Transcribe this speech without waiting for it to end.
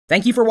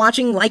Thank you for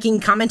watching,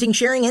 liking, commenting,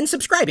 sharing, and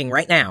subscribing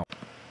right now.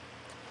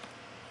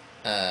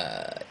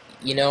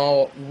 You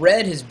know,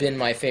 red has been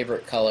my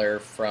favorite color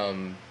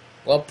from,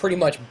 well, pretty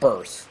much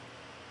birth.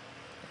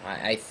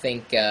 I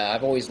think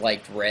I've always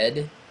liked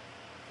red.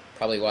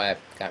 Probably why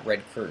I've got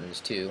red curtains,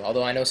 too.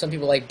 Although I know some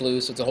people like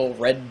blue, so it's a whole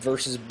red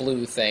versus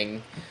blue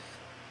thing.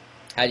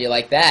 How do you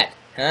like that?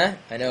 Huh?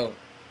 I know.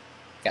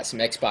 Got some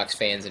Xbox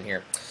fans in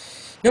here.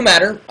 No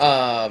matter.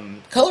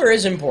 Color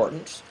is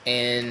important,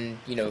 and,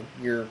 you know,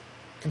 your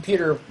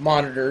computer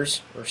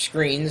monitors or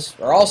screens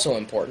are also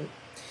important.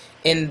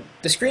 And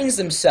the screens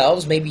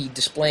themselves may be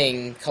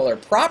displaying color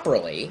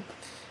properly,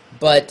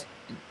 but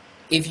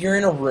if you're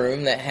in a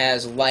room that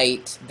has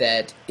light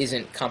that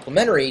isn't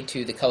complementary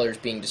to the colors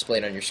being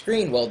displayed on your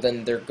screen, well,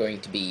 then they're going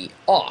to be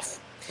off.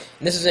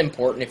 And this is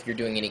important if you're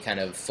doing any kind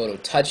of photo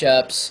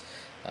touch-ups,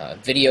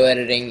 video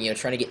editing, you know,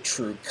 trying to get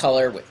true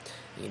color with,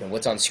 you know,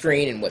 what's on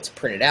screen and what's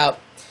printed out.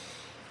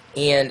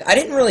 And I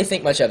didn't really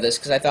think much of this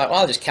because I thought, well,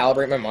 I'll just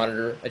calibrate my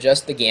monitor,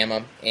 adjust the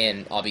gamma,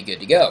 and I'll be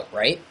good to go,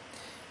 right?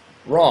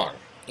 Wrong.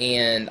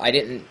 And I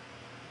didn't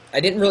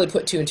really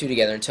put two and two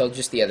together until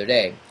just the other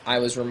day. I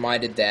was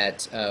reminded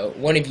that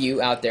one of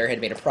you out there had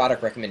made a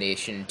product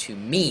recommendation to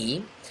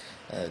me.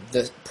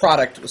 The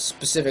product was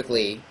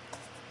specifically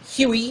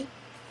Huey,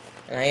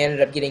 and I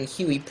ended up getting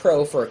Huey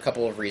Pro for a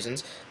couple of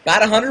reasons.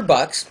 About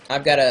 $100.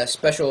 I've got a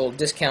special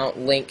discount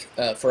link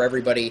for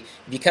everybody.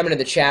 If you come into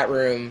the chat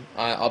room,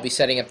 I'll be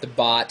setting up the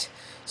bot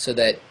so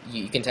that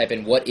you can type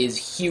in what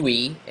is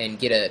Huey and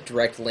get a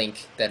direct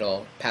link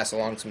that'll pass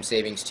along some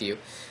savings to you,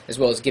 as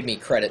well as give me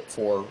credit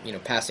for, you know,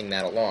 passing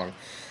that along.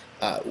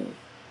 I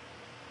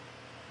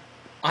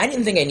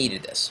didn't think I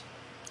needed this,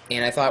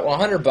 and I thought, well,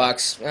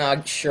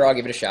 $100, sure, I'll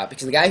give it a shot,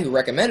 because the guy who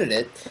recommended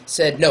it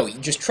said, no, you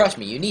just trust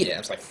me, you need it. I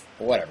was like,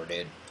 whatever,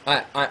 dude.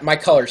 My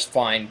color's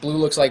fine. Blue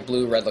looks like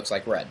blue, red looks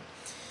like red.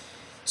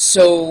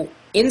 So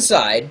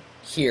inside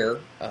here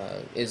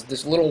is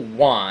this little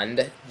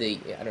wand. I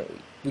don't know,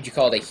 would you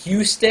call it a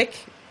Hue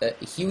stick? A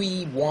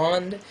Huey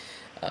wand.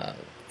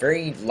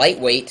 Very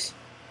lightweight.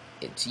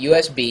 It's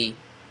USB.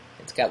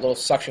 It's got little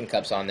suction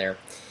cups on there.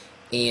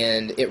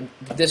 And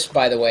this,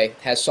 by the way,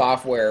 has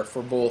software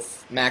for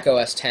both Mac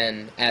OS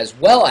X as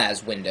well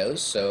as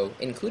Windows, so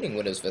including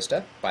Windows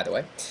Vista, by the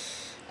way.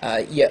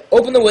 You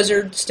open the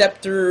wizard,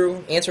 step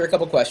through, answer a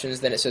couple questions,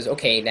 then it says,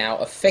 okay, now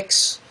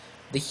affix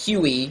the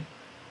Huey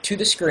to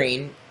the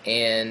screen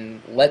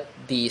and let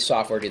the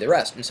software do the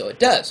rest. And so it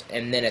does.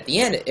 And then at the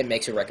end, it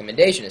makes a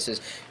recommendation. It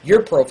says,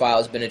 your profile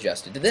has been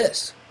adjusted to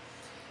this.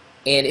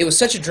 And it was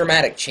such a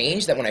dramatic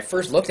change that when I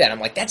first looked at it, I'm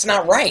like, that's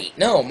not right.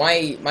 No,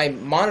 my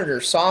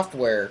monitor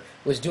software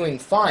was doing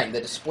fine.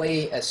 The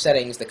display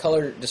settings, the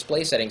color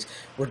display settings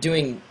were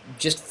doing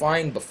just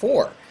fine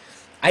before.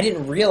 I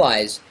didn't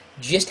realize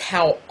just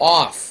how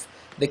off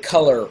the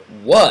color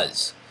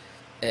was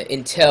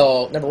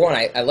until, number one,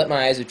 I let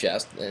my eyes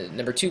adjust.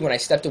 Number two, when I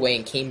stepped away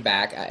and came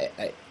back,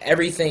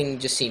 everything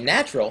just seemed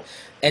natural.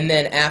 And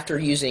then after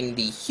using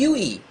the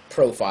Huey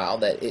profile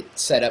that it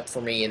set up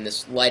for me in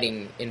this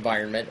lighting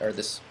environment, or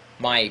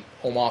my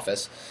home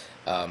office,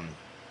 I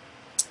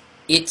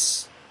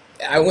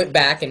went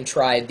back and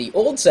tried the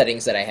old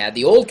settings that I had,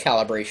 the old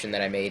calibration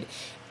that I made,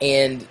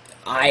 and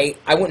I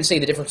wouldn't say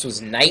the difference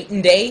was night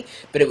and day,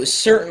 but it was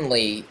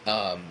certainly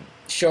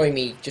showing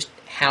me just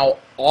how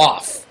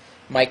off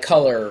my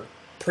color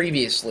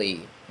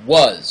previously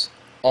was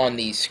on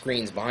these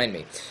screens behind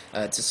me.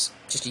 It's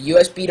just a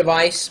USB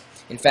device.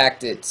 In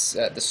fact, it's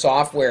the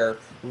software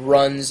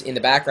runs in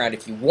the background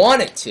if you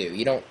want it to.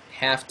 You don't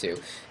have to.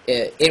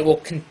 It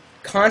will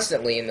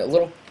constantly, in the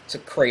little, it's a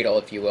cradle,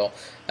 if you will,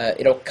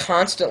 it'll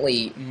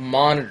constantly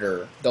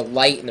monitor the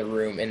light in the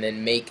room and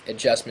then make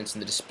adjustments in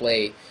the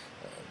display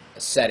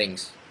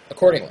settings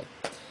accordingly.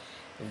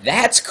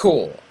 That's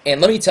cool.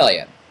 And let me tell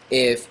you,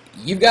 if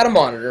you've got a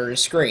monitor and a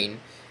screen,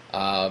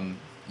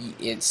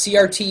 it's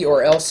CRT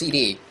or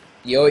LCD,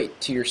 you owe it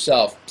to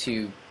yourself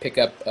to pick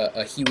up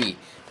a Huey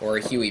or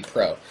a Huey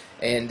Pro.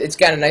 And it's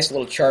got a nice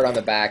little chart on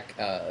the back.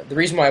 The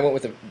reason why I went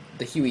with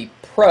the Huey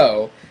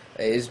Pro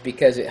is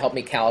because it helped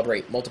me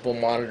calibrate multiple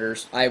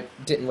monitors. I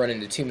didn't run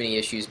into too many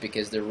issues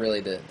because they're really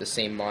the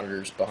same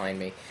monitors behind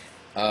me.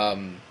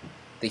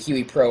 The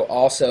Huey Pro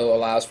also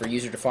allows for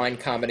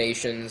user-defined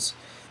combinations,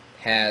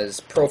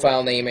 has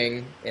profile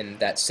naming, and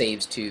that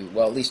saves to,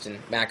 well, at least in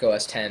Mac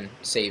OS X,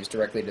 saves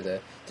directly to the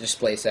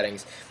display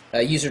settings.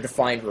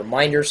 User-defined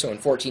reminder, so in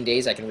 14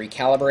 days I can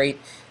recalibrate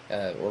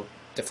or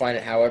define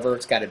it however.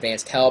 It's got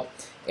advanced help.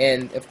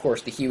 And, of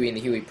course, the Huey and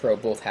the Huey Pro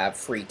both have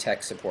free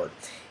tech support.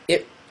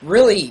 It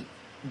really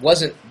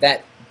wasn't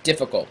that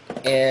difficult,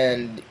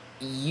 and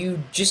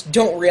you just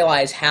don't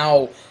realize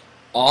how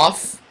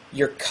off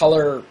your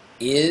color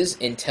is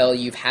until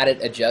you've had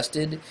it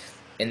adjusted,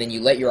 and then you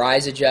let your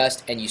eyes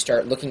adjust and you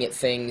start looking at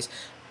things.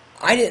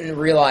 I didn't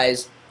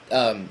realize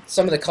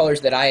some of the colors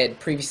that I had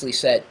previously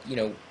set, you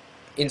know,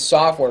 in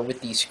software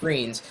with these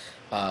screens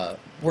I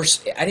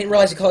didn't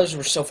realize the colors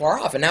were so far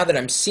off, and now that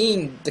I'm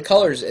seeing the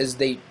colors as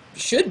they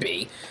should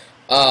be,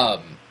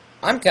 I'm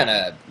kind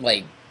of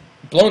like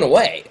blown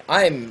away.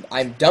 I'm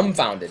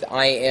dumbfounded.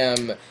 I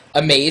am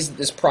amazed that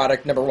this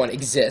product, number one,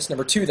 exists,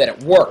 number two, that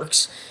it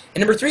works,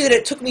 and number three, that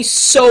it took me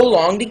so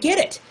long to get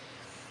it.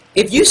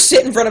 If you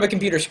sit in front of a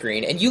computer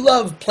screen and you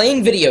love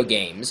playing video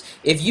games,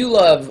 if you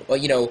love,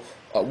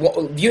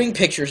 viewing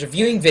pictures or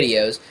viewing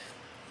videos,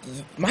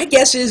 my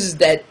guess is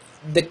that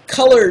the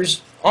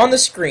colors on the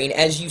screen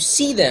as you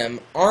see them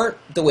aren't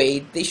the way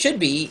they should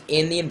be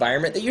in the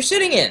environment that you're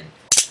sitting in.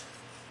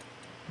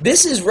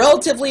 This is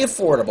relatively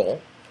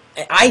affordable,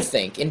 I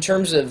think, in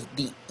terms of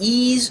the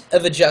ease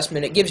of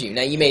adjustment it gives you.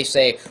 Now, you may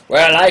say,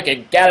 well, I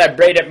can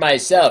calibrate it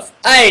myself.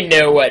 I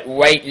know what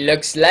white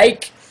looks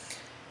like.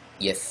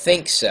 You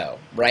think so,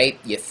 right?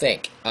 You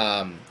think.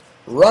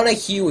 Run a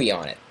Huey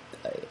on it.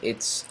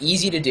 It's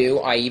easy to do.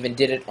 I even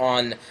did it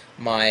on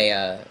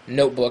my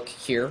notebook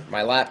here,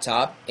 my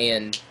laptop,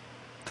 and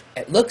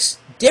it looks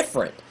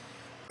different.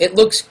 It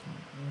looks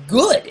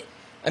good.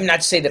 I'm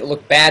not to say that it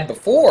looked bad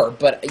before,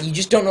 but you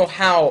just don't know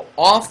how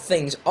off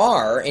things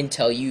are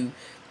until you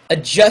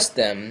adjust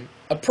them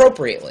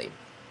appropriately.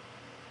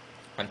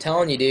 I'm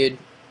telling you, dude,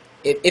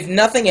 if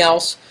nothing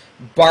else,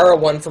 borrow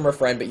one from a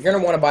friend, but you're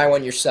going to want to buy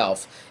one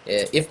yourself,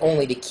 if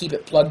only to keep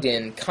it plugged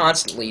in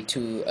constantly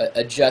to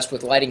adjust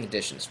with lighting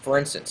conditions. For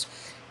instance,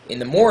 in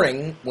the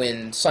morning,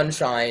 when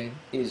sunshine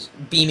is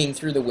beaming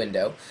through the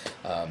window,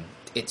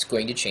 it's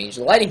going to change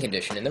the lighting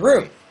condition in the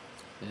room.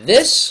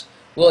 This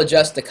will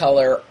adjust the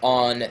color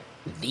on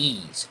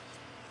these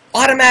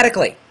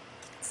automatically.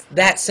 It's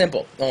that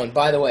simple. Oh, and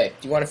by the way,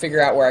 do you want to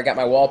figure out where I got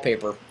my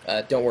wallpaper?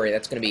 Don't worry,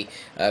 that's going to be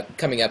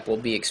coming up. We'll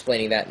be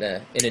explaining that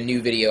in a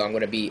new video. I'm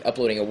going to be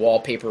uploading a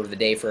wallpaper of the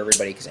day for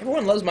everybody because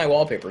everyone loves my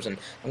wallpapers, and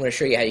I'm going to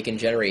show you how you can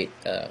generate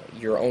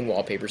your own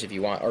wallpapers if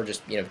you want, or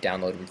just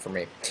download them from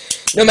me.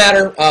 No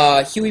matter,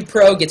 Huey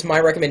Pro gets my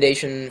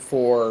recommendation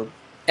for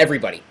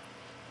everybody.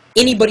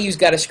 Anybody who's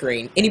got a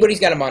screen, anybody who's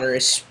got a monitor,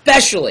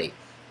 especially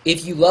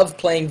if you love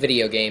playing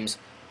video games,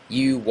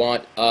 you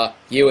want a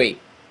Huey.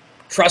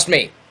 Trust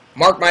me.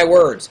 Mark my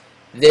words.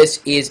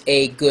 This is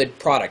a good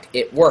product.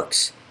 It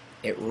works.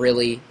 It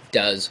really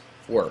does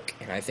work.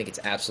 And I think it's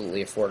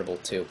absolutely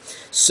affordable, too.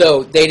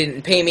 So, they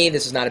didn't pay me.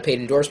 This is not a paid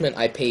endorsement.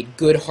 I paid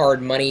good,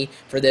 hard money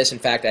for this. In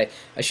fact,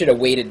 I should have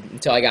waited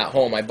until I got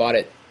home. I bought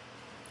it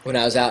when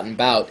I was out and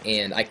about,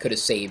 and I could have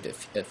saved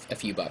a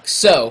few bucks.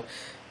 So,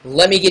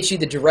 let me get you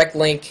the direct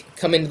link.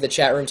 Come into the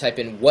chat room. Type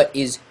in, what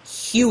is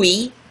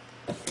Huey?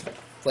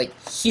 Like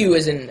hue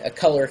as in a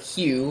color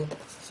hue.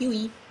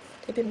 Huey.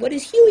 Type in, what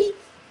is Huey?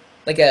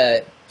 Like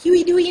a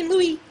Huey, Dewey, and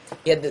Louie.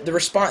 Yeah, the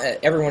response,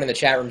 everyone in the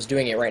chat room is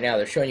doing it right now.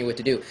 They're showing you what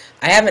to do.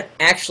 I haven't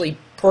actually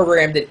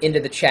programmed it into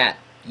the chat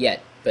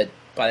yet, but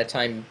by the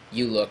time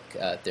you look,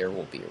 there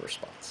will be a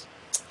response.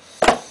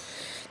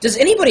 Does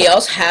anybody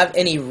else have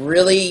any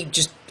really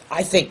just,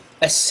 I think,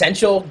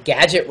 essential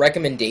gadget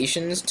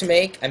recommendations to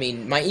make? I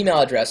mean, my email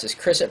address is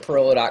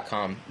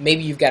chris@pirillo.com.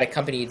 Maybe you've got a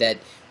company that,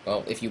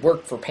 well, if you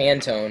work for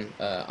Pantone,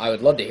 I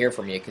would love to hear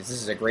from you because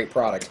this is a great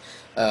product.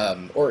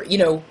 Or,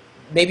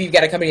 maybe you've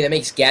got a company that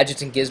makes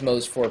gadgets and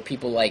gizmos for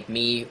people like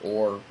me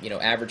or,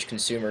 average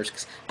consumers.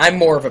 'Cause I'm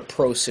more of a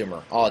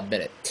prosumer, I'll admit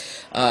it.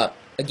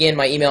 Again,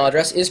 my email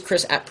address is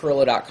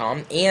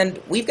chris@pirillo.com, and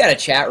we've got a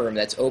chat room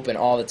that's open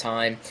all the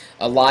time,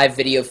 a live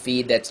video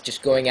feed that's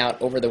just going out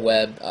over the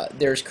web.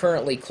 There's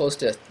currently close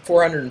to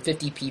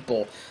 450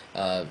 people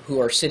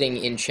who are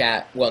sitting in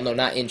chat. Well, no,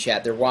 not in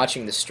chat. They're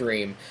watching the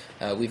stream.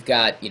 We've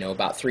got,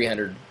 about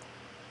 300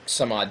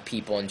 some odd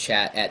people in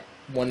chat at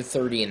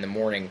 1:30 in the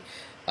morning.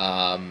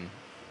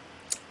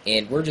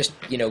 And we're just,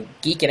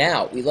 geeking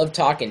out. We love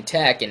talking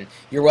tech, and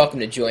you're welcome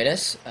to join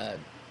us.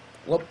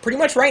 Well, pretty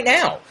much right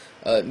now.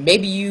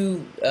 Maybe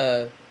you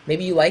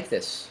like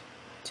this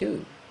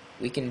too.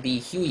 We can be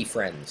Huey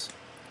friends,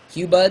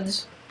 Hue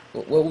buds.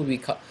 What would we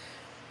call?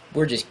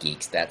 We're just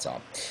geeks. That's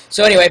all.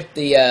 So anyway,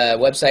 the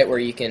website where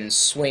you can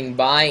swing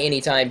by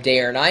anytime,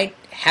 day or night,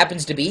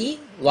 happens to be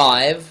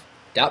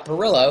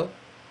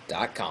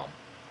live.pirillo.com.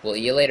 We'll see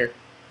you later.